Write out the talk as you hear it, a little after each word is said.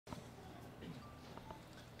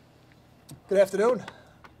Good afternoon.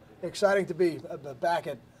 Exciting to be back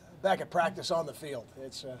at practice on the field.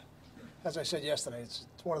 It's as I said yesterday, it's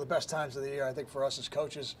one of the best times of the year, I think, for us as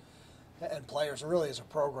coaches and players, and really as a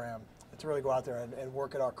program, to really go out there and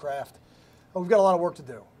work at our craft. We've got a lot of work to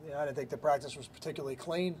do. I didn't think the practice was particularly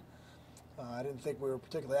clean. I didn't think we were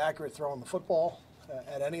particularly accurate throwing the football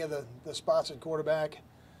at any of the spots at quarterback.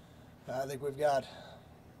 I think we've got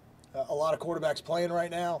a lot of quarterbacks playing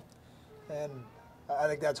right now, and I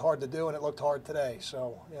think that's hard to do, and it looked hard today.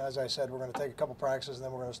 So, as I said, we're going to take a couple practices, and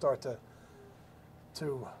then we're going to start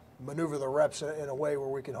to maneuver the reps in a way where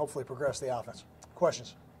we can hopefully progress the offense.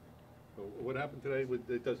 Questions? What happened today,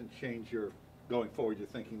 it doesn't change your going forward? You're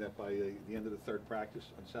thinking that by the end of the third practice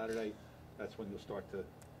on Saturday, that's when you'll start to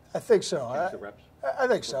I think so. change the reps? I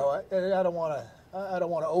think so. I don't want to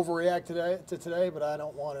overreact today, but I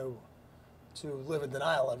don't want to live in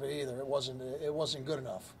denial of it either. It wasn't good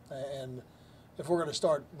enough. And if we're going to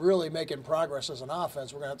start really making progress as an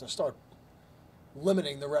offense, we're going to have to start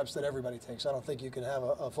limiting the reps that everybody takes. I don't think you can have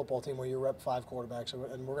a football team where you rep 5 quarterbacks,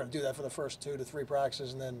 and we're going to do that for the first 2 to 3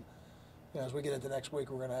 practices, and then as we get into next week,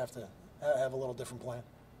 we're going to have to have a little different plan.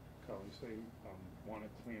 Carl, you say want it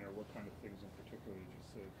cleaner. What kind of things in particular did you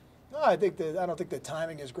say? No, I don't think the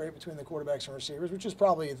timing is great between the quarterbacks and receivers, which is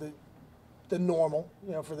probably the normal,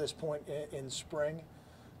 for this point in spring.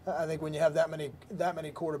 I think when you have that many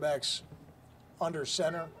quarterbacks under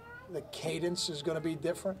center, the cadence is going to be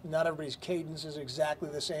different. Not everybody's cadence is exactly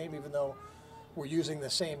the same, even though we're using the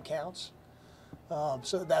same counts.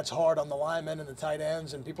 So that's hard on the linemen and the tight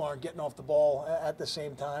ends, and people aren't getting off the ball at the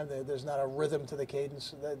same time. There's not a rhythm to the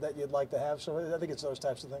cadence that you'd like to have. So I think it's those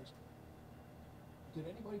types of things. Did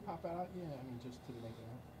anybody pop out at you? I mean, just to make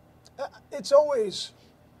it out? It's always.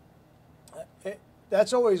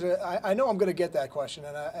 That's always. I know I'm going to get that question,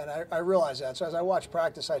 and I realize that. So as I watch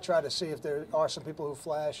practice, I try to see if there are some people who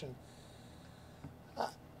flash. And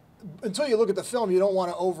until you look at the film, you don't want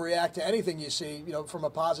to overreact to anything you see, from a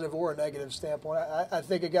positive or a negative standpoint. I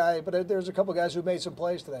think but there's a couple of guys who made some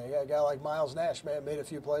plays today. A guy like Miles Nash made a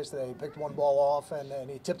few plays today. He picked one ball off, and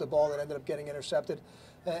he tipped a ball that ended up getting intercepted.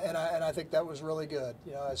 And I think that was really good.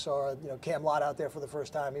 I saw Cam Lott out there for the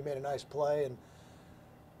first time. He made a nice play,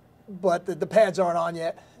 but the pads aren't on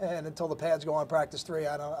yet. And until the pads go on practice 3,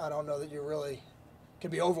 I don't know that you really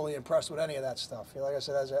can be overly impressed with any of that stuff. Like I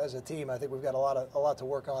said, as a team, I think we've got a lot to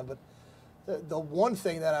work on. But the one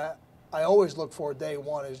thing that I always look for day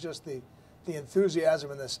one is just the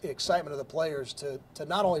enthusiasm and the excitement of the players to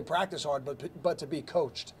not only practice hard but to be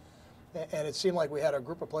coached. And it seemed like we had a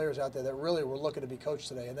group of players out there that really were looking to be coached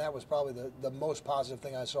today, and that was probably the most positive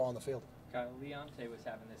thing I saw on the field. Leonte was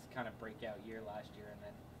having this kind of breakout year last year and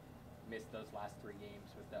then missed those last 3 games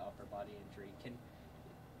with the upper body injury. Can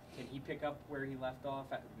he pick up where he left off?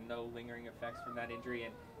 No lingering effects from that injury,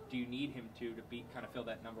 and do you need him to kind of fill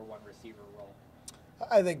that number 1 receiver role?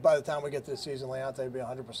 I think by the time we get to the season, Leonte will be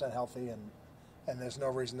 100% healthy, and there's no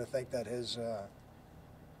reason to think that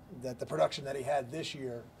that the production that he had this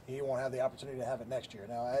year, he won't have the opportunity to have it next year.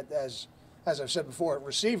 Now, as I've said before, at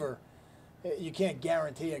receiver, you can't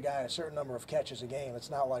guarantee a guy a certain number of catches a game.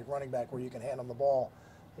 It's not like running back where you can hand him the ball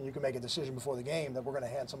and you can make a decision before the game that we're going to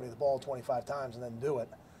hand somebody the ball 25 times and then do it.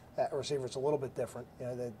 At receiver, it's a little bit different.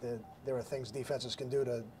 There are things defenses can do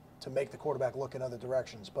to make the quarterback look in other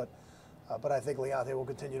directions. But I think Leonte will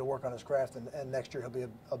continue to work on his craft, and next year he'll be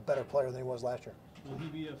a better player than he was last year. Will he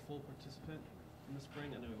be a full participant in the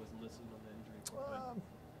spring? I know he wasn't listed on the injury report.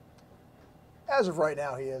 As of right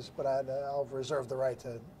now, he is, but I'll reserve the right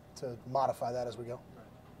to modify that as we go.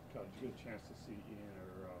 Carl, did you get a chance to see Ian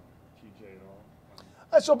or TJ at all?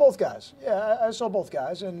 I saw both guys. Yeah, I saw both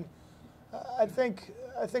guys, and I think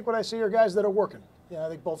what I see are guys that are working. I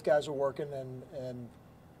think both guys are working, and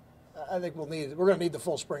I think we're going to need the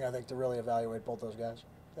full spring, I think, to really evaluate both those guys,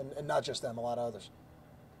 and not just them, a lot of others.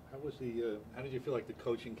 How did you feel like the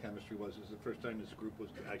coaching chemistry was? It was the first time this group was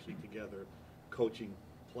actually together coaching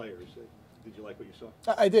players. Did you like what you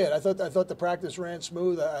saw? I did. I thought the practice ran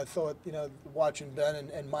smooth. I thought, watching Ben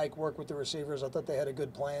and Mike work with the receivers, I thought they had a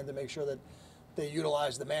good plan to make sure that they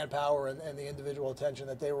utilized the manpower and the individual attention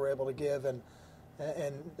that they were able to give, and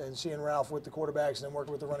seeing Ralph with the quarterbacks and then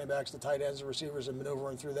working with the running backs, the tight ends, the receivers, and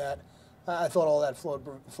maneuvering through that. I thought all that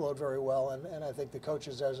flowed very well, and I think the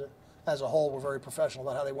coaches as a whole were very professional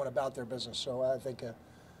about how they went about their business. So I think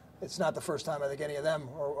it's not the first time I think any of them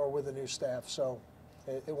are with the new staff. So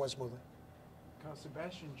it went smoothly.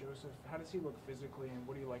 Sebastian Joseph, how does he look physically, and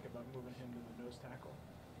what do you like about moving him to the nose tackle?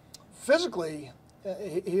 Physically,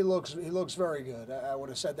 he looks very good. I would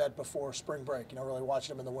have said that before spring break. Really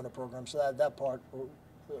watching him in the winter program. So that part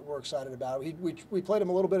we're excited about. We played him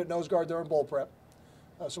a little bit at nose guard during bowl prep.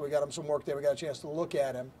 So we got him some work there. We got a chance to look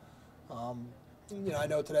at him. I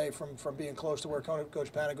know today from being close to where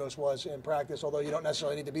Coach Panagos was in practice, although you don't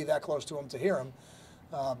necessarily need to be that close to him to hear him,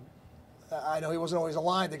 I know he wasn't always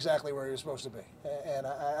aligned exactly where he was supposed to be. And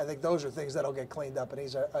I think those are things that'll get cleaned up, and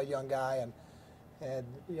he's a young guy. And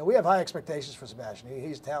we have high expectations for Sebastian.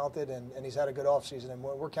 He's talented, and he's had a good offseason, and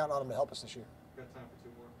we're counting on him to help us this year. Got time for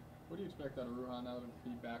two more. What do you expect out of Ruhan now that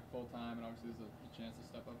he'll be back full time, and obviously there's a chance to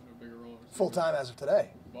step up into a bigger role? Full time as of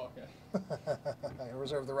today. Well, okay. I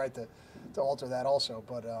reserve the right to alter that also,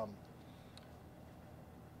 but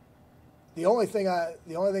the only thing I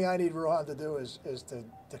need Ruhan to do is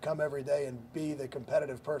to come every day and be the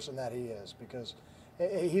competitive person that he is, because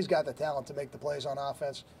he's got the talent to make the plays on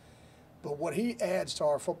offense. But what he adds to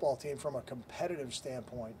our football team from a competitive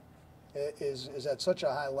standpoint is at such a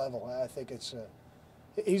high level. I think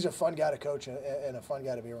he's a fun guy to coach and a fun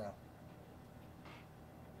guy to be around.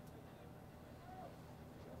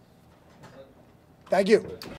 Thank you.